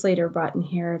translator button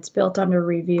here. It's built under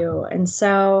review. And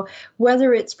so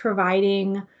whether it's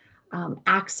providing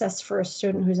access for a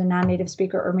student who's a non-native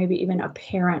speaker, or maybe even a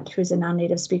parent who's a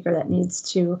non-native speaker that needs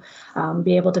to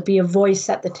be able to be a voice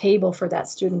at the table for that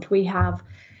student, we have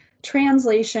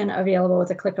translation available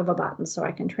with a click of a button. So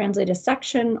I can translate a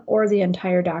section or the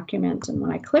entire document. And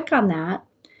when I click on that,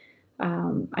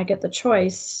 I get the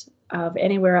choice of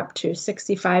anywhere up to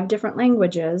 65 different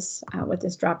languages with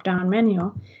this drop-down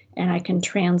menu, and I can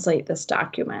translate this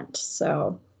document.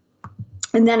 So,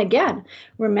 and then again,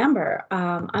 remember,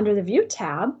 under the View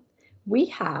tab, we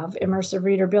have Immersive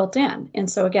Reader built in.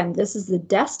 And so again, this is the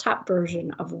desktop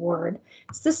version of Word.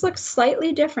 So this looks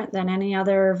slightly different than any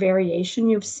other variation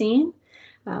you've seen,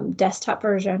 desktop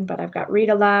version, but I've got read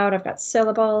aloud, I've got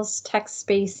syllables, text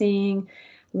spacing,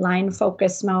 line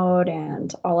focus mode,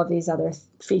 and all of these other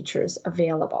features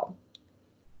available.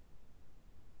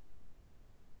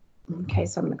 Okay,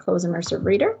 so I'm going to close Immersive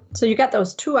Reader. So you got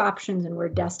those two options in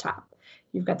Word Desktop.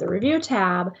 You've got the Review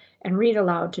tab and Read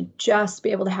Aloud to just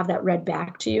be able to have that read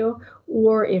back to you,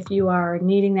 or if you are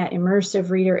needing that Immersive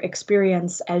Reader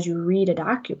experience as you read a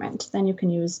document, then you can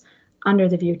use under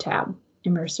the View tab,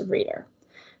 Immersive Reader.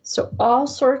 So all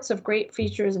sorts of great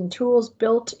features and tools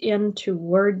built into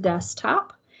Word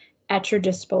Desktop at your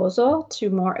disposal to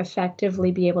more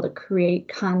effectively be able to create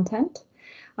content,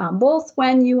 both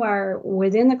when you are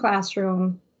within the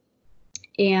classroom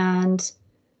and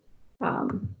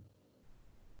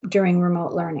during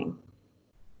remote learning.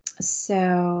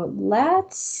 So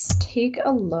let's take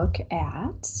a look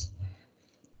at,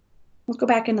 let's go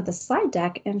back into the slide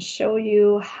deck and show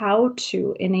you how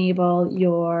to enable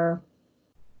your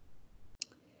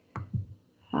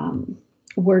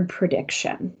word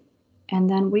prediction. And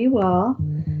then we will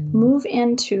move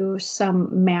into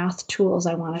some math tools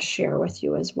I want to share with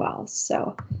you as well.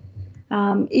 So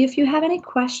if you have any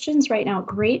questions right now,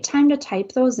 great time to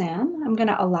type those in. I'm going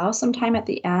to allow some time at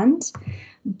the end,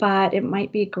 but it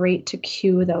might be great to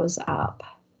queue those up.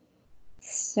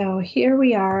 So here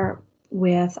we are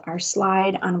with our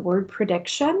slide on word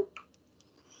prediction.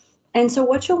 And so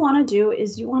what you'll want to do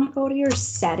is you want to go to your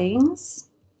settings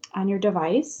on your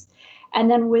device. And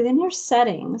then within your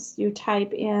settings, you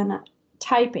type in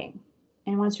typing.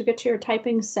 And once you get to your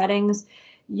typing settings,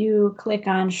 you click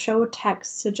on Show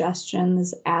Text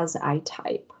Suggestions as I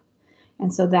Type.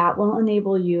 And so that will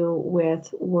enable you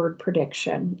with word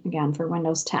prediction, again, for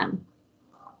Windows 10.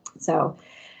 So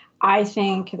I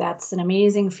think that's an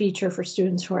amazing feature for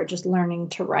students who are just learning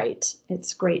to write.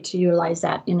 It's great to utilize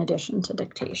that in addition to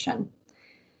dictation.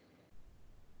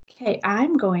 Okay,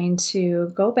 I'm going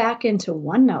to go back into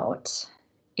OneNote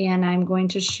and I'm going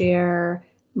to share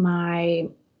my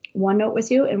OneNote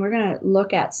with you, and we're going to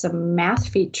look at some math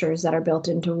features that are built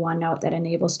into OneNote that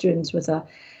enable students with a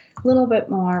little bit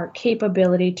more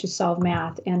capability to solve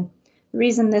math. And the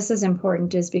reason this is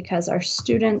important is because our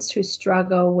students who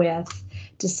struggle with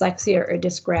dyslexia or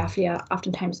dysgraphia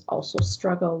oftentimes also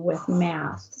struggle with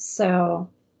math. So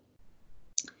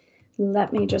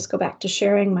let me just go back to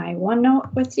sharing my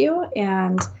OneNote with you,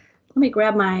 and let me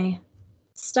grab my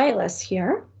stylus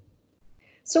here.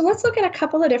 So let's look at a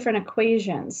couple of different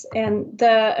equations. And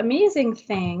the amazing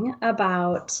thing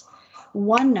about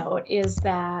OneNote is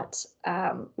that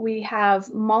we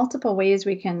have multiple ways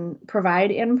we can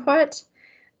provide input.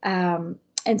 And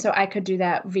so I could do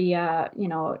that via,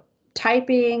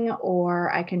 typing,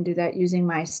 or I can do that using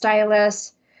my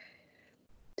stylus.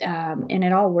 And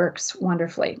it all works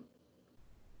wonderfully.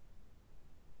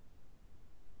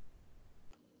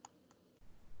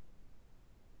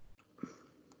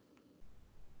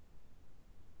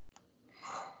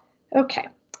 Okay,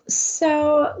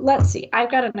 so let's see.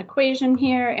 I've got an equation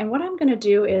here, and what I'm going to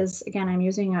do is, again, I'm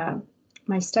using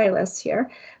my stylus here,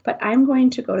 but I'm going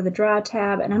to go to the Draw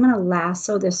tab, and I'm going to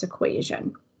lasso this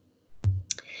equation.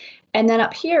 And then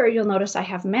up here, you'll notice I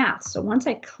have math. So once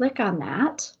I click on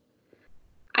that,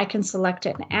 I can select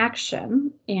an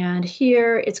action, and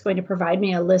here it's going to provide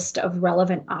me a list of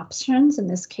relevant options. In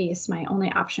this case, my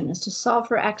only option is to solve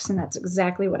for X, and that's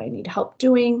exactly what I need help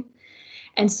doing.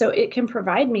 And so it can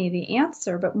provide me the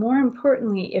answer, but more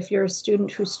importantly, if you're a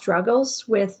student who struggles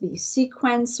with the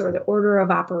sequence or the order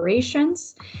of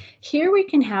operations, here we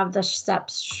can have the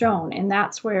steps shown, and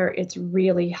that's where it's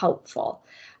really helpful.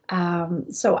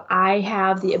 So I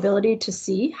have the ability to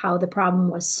see how the problem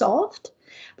was solved,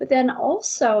 but then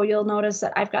also you'll notice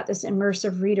that I've got this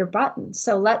immersive reader button.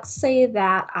 So let's say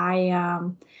that I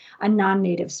am a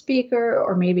non-native speaker,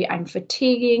 or maybe I'm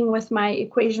fatiguing with my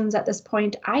equations at this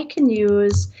point. I can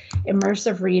use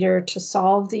immersive reader to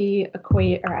solve the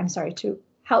to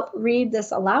help read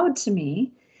this aloud to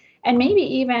me. And maybe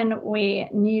even we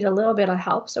need a little bit of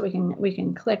help, so we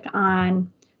can click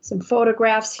on some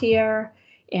photographs here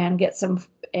and get some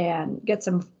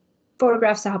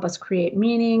photographs to help us create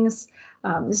meanings.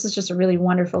 This is just a really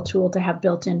wonderful tool to have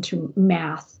built into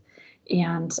math.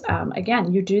 And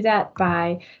again, you do that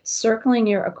by circling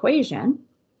your equation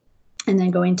and then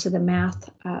going to the math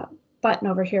button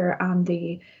over here on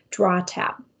the Draw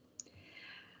tab.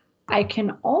 I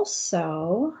can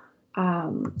also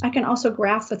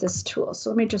graph with this tool. So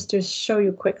let me just show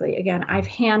you quickly. Again, I've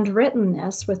handwritten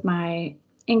this with my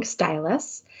ink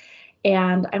stylus,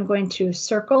 and I'm going to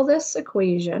circle this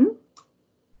equation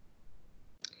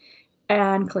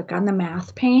and click on the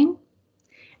math pane.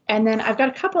 And then I've got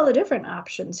a couple of different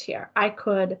options here. I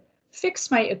could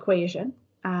fix my equation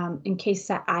in case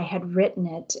that I had written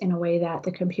it in a way that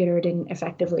the computer didn't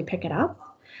effectively pick it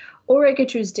up. Or I could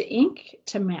choose to ink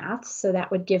to math, so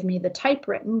that would give me the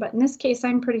typewritten. But in this case,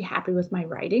 I'm pretty happy with my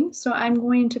writing. So I'm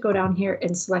going to go down here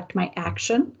and select my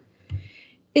action.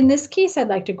 In this case, I'd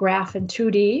like to graph in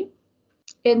 2D.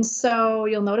 And so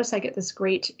you'll notice I get this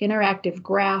great interactive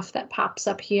graph that pops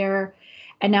up here.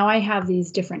 And now I have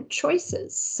these different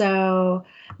choices. So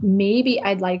maybe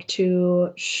I'd like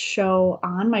to show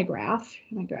on my graph.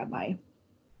 Let me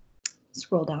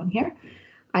scroll down here.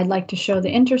 I'd like to show the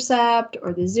intercept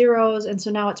or the zeros. And so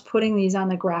now it's putting these on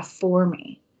the graph for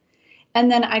me.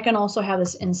 And then I can also have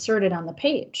this inserted on the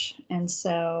page. And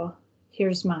so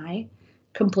here's my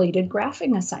completed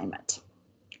graphing assignment.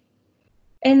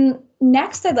 And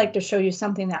next, I'd like to show you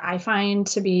something that I find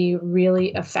to be really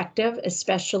effective,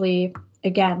 especially,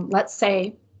 again, let's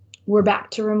say we're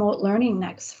back to remote learning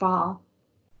next fall,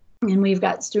 and we've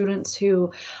got students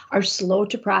who are slow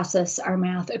to process our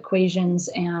math equations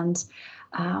and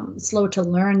slow to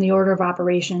learn the order of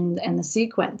operations and the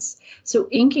sequence. So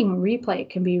inking replay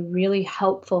can be really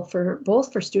helpful for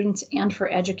both for students and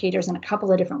for educators in a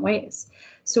couple of different ways.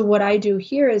 So what I do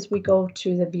here is we go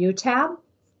to the View tab,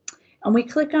 and we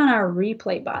click on our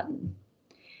replay button.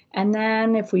 And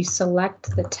then if we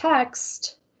select the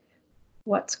text,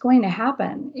 what's going to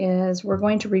happen is we're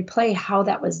going to replay how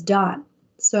that was done.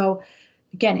 So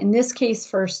again, in this case,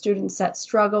 for students that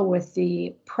struggle with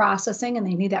the processing and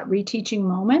they need that reteaching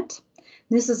moment,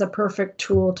 this is a perfect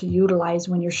tool to utilize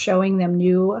when you're showing them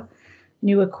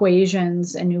new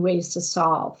equations and new ways to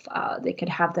solve. They could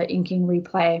have the inking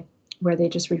replay where they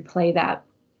just replay that.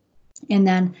 And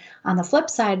then on the flip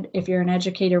side, if you're an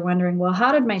educator wondering, well,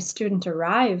 how did my student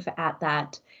arrive at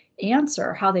that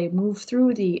answer, how they move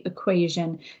through the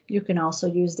equation, you can also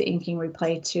use the inking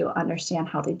replay to understand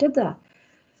how they did the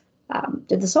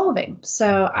solving.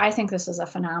 So I think this is a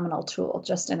phenomenal tool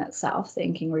just in itself, the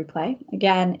inking replay.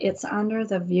 Again, it's under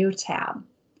the View tab.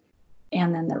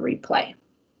 and then the replay.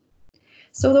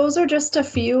 So those are just a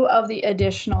few of the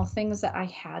additional things that I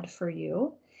had for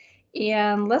you.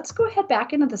 And let's go ahead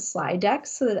back into the slide deck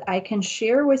so that I can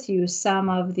share with you some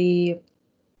of the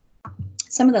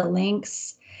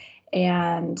links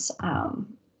and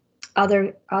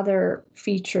other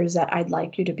features that I'd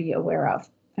like you to be aware of.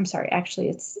 I'm sorry, actually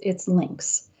it's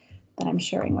links that I'm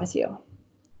sharing with you.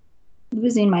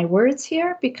 Losing my words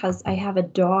here because I have a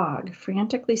dog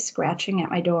frantically scratching at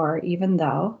my door, even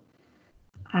though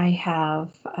I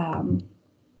have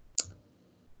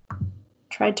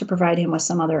tried to provide him with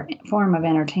some other form of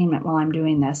entertainment while I'm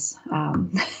doing this.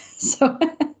 So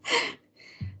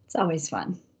it's always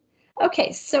fun.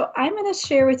 Okay, so I'm going to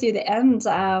share with you the ends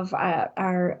of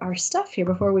our stuff here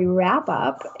before we wrap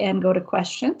up and go to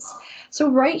questions. So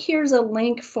right here's a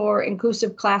link for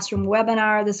Inclusive Classroom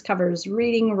webinar. This covers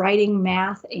reading, writing,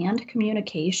 math, and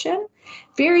communication.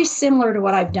 Very similar to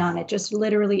what I've done. It just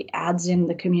literally adds in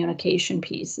the communication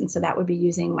piece. And so that would be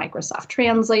using Microsoft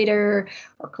Translator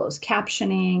or closed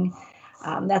captioning.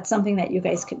 That's something that you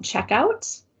guys can check out.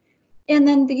 And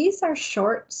then these are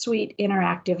short, sweet,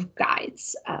 interactive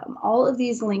guides. All of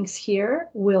these links here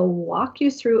will walk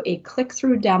you through a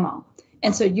click-through demo.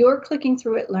 And so you're clicking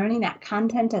through it, learning that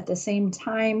content at the same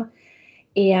time.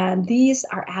 And these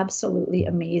are absolutely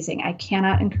amazing. I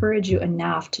cannot encourage you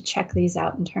enough to check these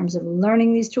out in terms of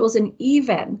learning these tools, and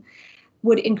even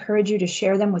would encourage you to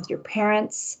share them with your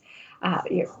parents,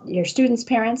 your students'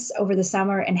 parents over the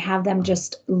summer, and have them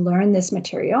just learn this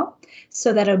material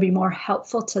so that it'll be more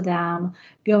helpful to them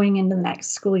going into the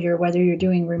next school year, whether you're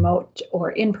doing remote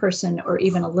or in person or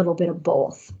even a little bit of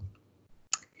both.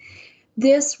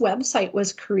 This website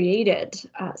was created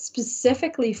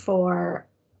specifically for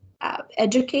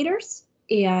educators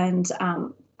and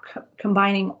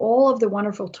combining all of the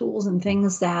wonderful tools and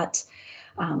things that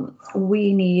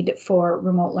we need for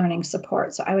remote learning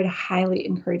support. So I would highly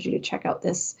encourage you to check out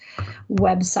this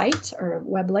website or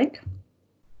web link.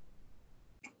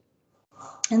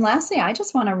 And lastly, I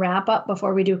just want to wrap up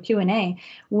before we do Q&A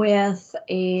with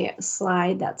a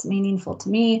slide that's meaningful to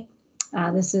me.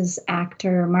 This is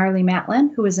actor Marlee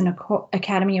Matlin, who is an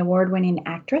Academy Award-winning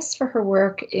actress for her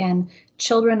work in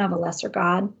Children of a Lesser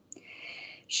God.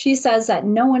 She says that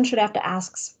no one should have to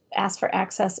ask for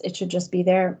access. It should just be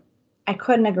there. I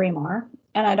couldn't agree more.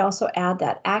 And I'd also add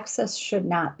that access should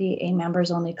not be a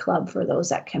members-only club for those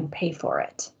that can pay for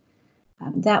it.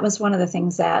 That was one of the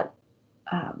things that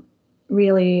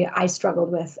really I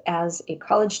struggled with as a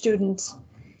college student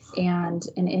and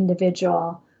an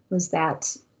individual, was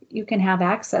that you can have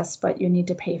access, but you need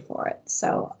to pay for it.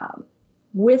 So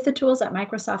with the tools that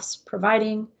Microsoft's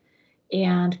providing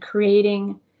and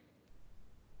creating,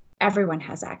 everyone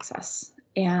has access.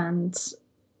 And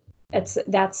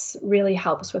that's really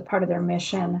helps with part of their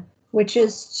mission, which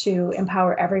is to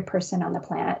empower every person on the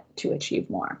planet to achieve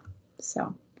more.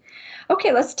 So,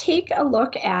 okay, let's take a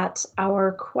look at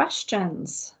our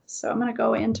questions. So I'm going to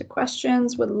go into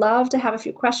questions. Would love to have a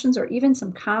few questions or even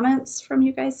some comments from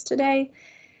you guys today.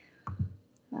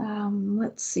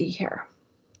 Let's see here.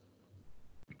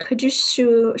 Could you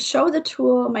show the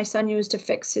tool my son used to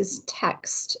fix his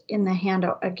text in the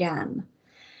handout again?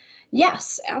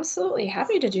 Yes, absolutely.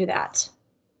 Happy to do that.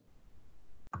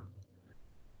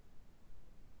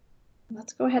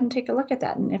 Let's go ahead and take a look at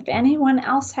that. And if anyone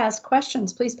else has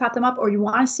questions, please pop them up, or you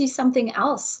want to see something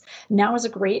else, now is a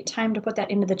great time to put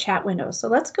that into the chat window. So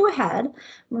let's go ahead.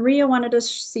 Maria wanted to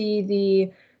see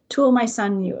the tool my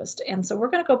son used. And so we're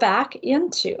going to go back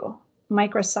into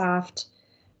Microsoft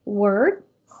Word.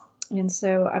 And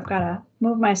so I've got to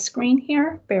move my screen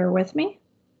here. Bear with me.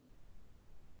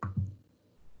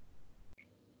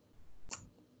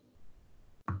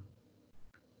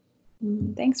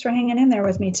 Thanks for hanging in there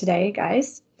with me today,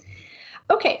 guys.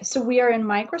 Okay, so we are in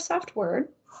Microsoft Word.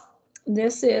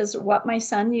 This is what my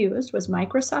son used, was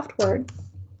Microsoft Word,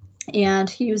 and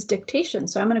he used dictation.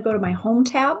 So I'm going to go to my Home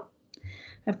tab.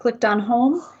 I've clicked on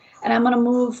Home, and I'm going to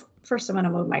move, first I'm going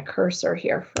to move my cursor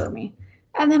here for me.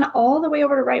 And then all the way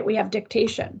over to right, we have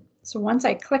dictation. So once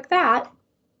I click that,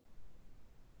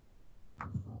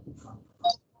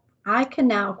 I can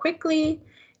now quickly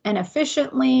and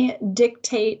efficiently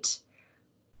dictate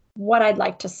what I'd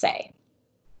like to say,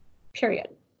 period.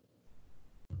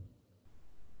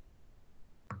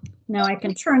 Now I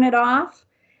can turn it off.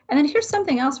 And then here's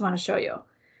something else I want to show you.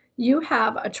 You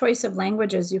have a choice of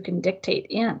languages you can dictate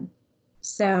in.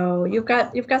 So you've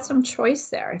got some choice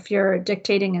there. If you're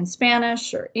dictating in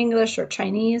Spanish or English or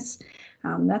Chinese,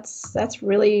 that's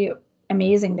really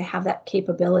amazing to have that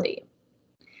capability.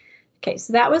 Okay,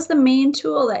 so that was the main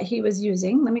tool that he was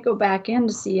using. Let me go back in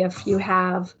to see if you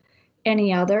have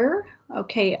Any other?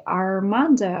 Okay,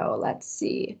 Armando, let's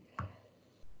see.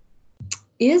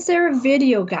 Is there a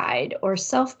video guide or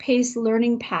self-paced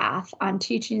learning path on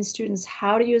teaching students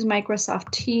how to use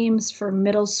Microsoft Teams for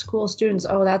middle school students?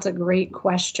 Oh, that's a great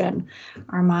question,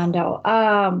 Armando.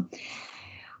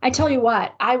 I tell you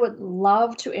what, I would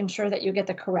love to ensure that you get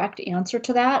the correct answer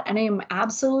to that, and I am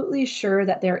absolutely sure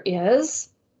that there is.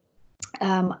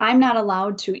 I'm not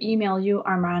allowed to email you,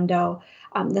 Armando.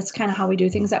 That's kind of how we do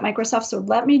things at Microsoft. So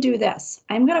let me do this.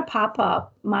 I'm going to pop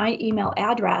up my email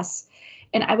address,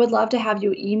 and I would love to have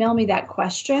you email me that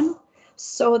question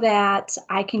so that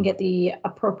I can get the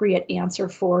appropriate answer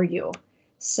for you.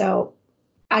 So,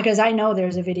 because I know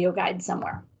there's a video guide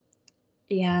somewhere,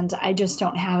 and I just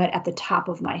don't have it at the top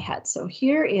of my head. So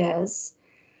here is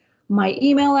my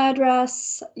email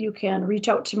address. You can reach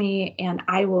out to me, and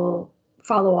I will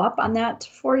follow up on that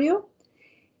for you.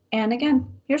 And again,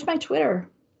 here's my Twitter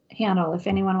handle if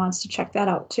anyone wants to check that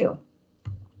out too.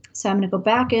 So I'm going to go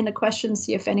back into questions,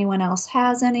 see if anyone else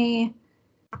has any.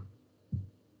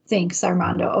 Thanks,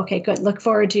 Armando. Okay, good. Look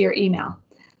forward to your email.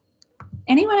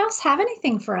 Anyone else have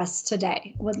anything for us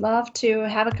today? Would love to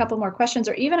have a couple more questions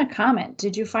or even a comment.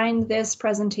 Did you find this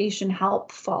presentation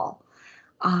helpful?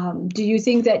 Do you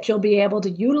think that you'll be able to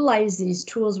utilize these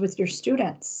tools with your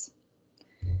students?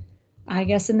 I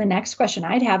guess in the next question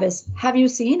I'd have is, have you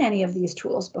seen any of these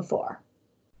tools before?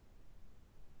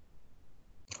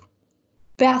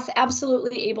 Beth,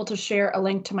 absolutely able to share a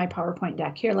link to my PowerPoint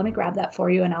deck. Here, let me grab that for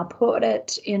you and I'll put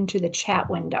it into the chat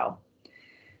window.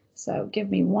 So give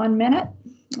me 1 minute.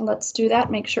 Let's do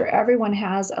that. Make sure everyone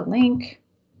has a link.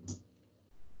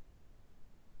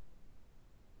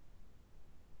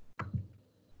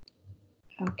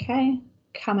 Okay,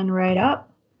 coming right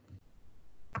up.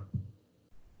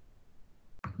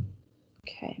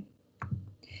 Okay,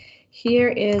 here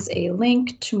is a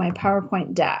link to my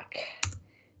PowerPoint deck.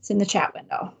 It's in the chat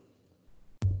window.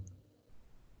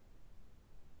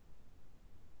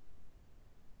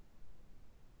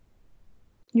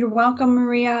 You're welcome,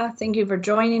 Maria. Thank you for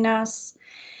joining us.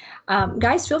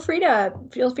 Guys, feel free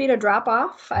to drop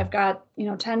off. I've got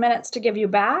 10 minutes to give you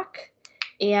back.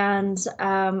 And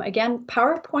again,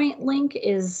 PowerPoint link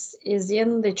is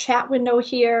in the chat window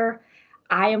here.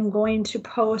 I am going to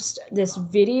post this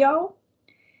video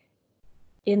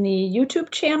in the YouTube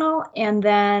channel, and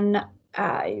then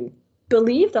I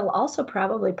believe they'll also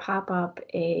probably pop up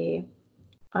a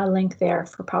link there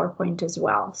for PowerPoint as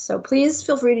well. So please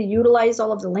feel free to utilize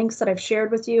all of the links that I've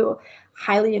shared with you.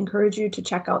 Highly encourage you to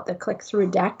check out the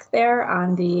click-through deck there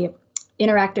on the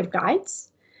interactive guides.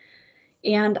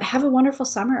 And have a wonderful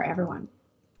summer, everyone.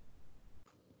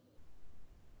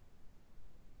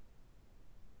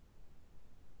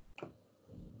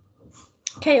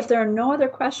 Okay, if there are no other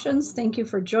questions, thank you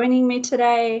for joining me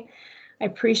today. I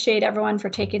appreciate everyone for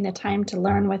taking the time to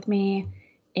learn with me,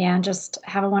 and just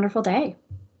have a wonderful day.